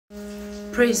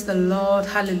Praise the Lord.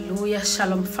 Hallelujah.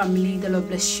 Shalom family. The Lord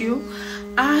bless you.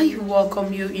 I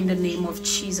welcome you in the name of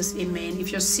Jesus. Amen.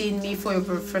 If you're seeing me for your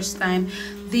very first time,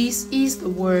 this is the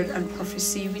Word and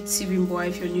Prophecy with Stephen Boy.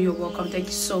 If you're new, you're welcome. Thank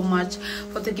you so much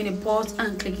for taking a pause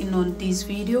and clicking on this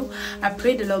video. I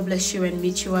pray the Lord bless you and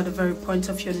meet you at the very point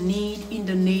of your need in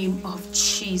the name of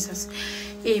Jesus.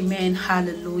 Amen.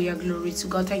 Hallelujah. Glory to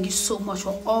God. Thank you so much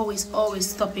for always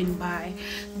stopping by.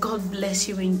 God bless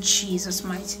you in Jesus'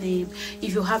 mighty name.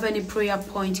 If you have any prayer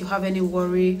point, you have any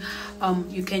worry,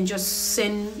 you can just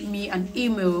send me an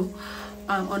email.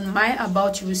 On my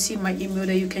about, you will see my email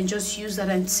there. You can just use that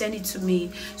and send it to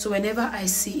me. So whenever I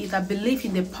see it, I believe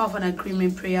in the power of an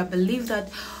agreement prayer. I believe that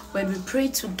when we pray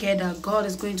together, God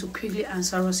is going to quickly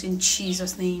answer us in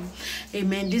Jesus' name.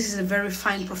 Amen. This is a very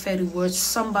fine prophetic word.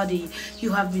 Somebody,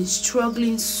 you have been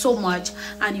struggling so much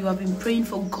and you have been praying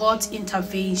for God's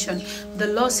intervention. The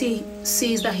Lord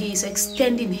says that He is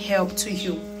extending help to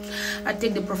you. I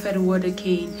take the prophetic word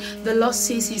again. The Lord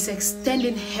says He's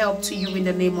extending help to you in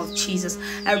the name of Jesus.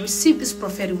 I receive this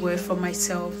prophetic word for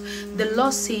myself. The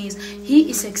Lord says He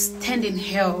is extending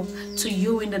help to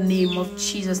you in the name of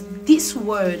Jesus. This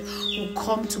word will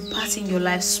come to pass in your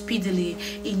life speedily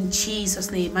in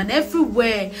Jesus' name. And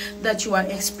everywhere that you are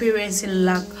experiencing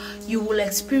lack, you will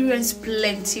experience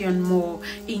plenty and more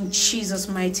in Jesus'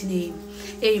 mighty name.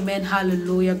 Amen.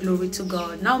 Hallelujah. Glory to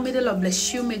God. Now may the Lord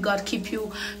bless you. May God keep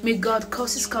you. May God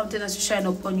cause His countenance to shine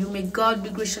upon you. May God be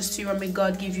gracious to you and may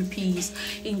God give you peace.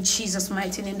 In Jesus'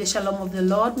 mighty name. The shalom of the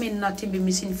Lord. May nothing be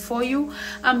missing for you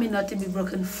and may nothing be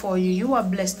broken for you. You are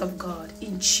blessed of God.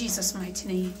 In Jesus' mighty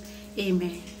name.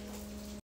 Amen.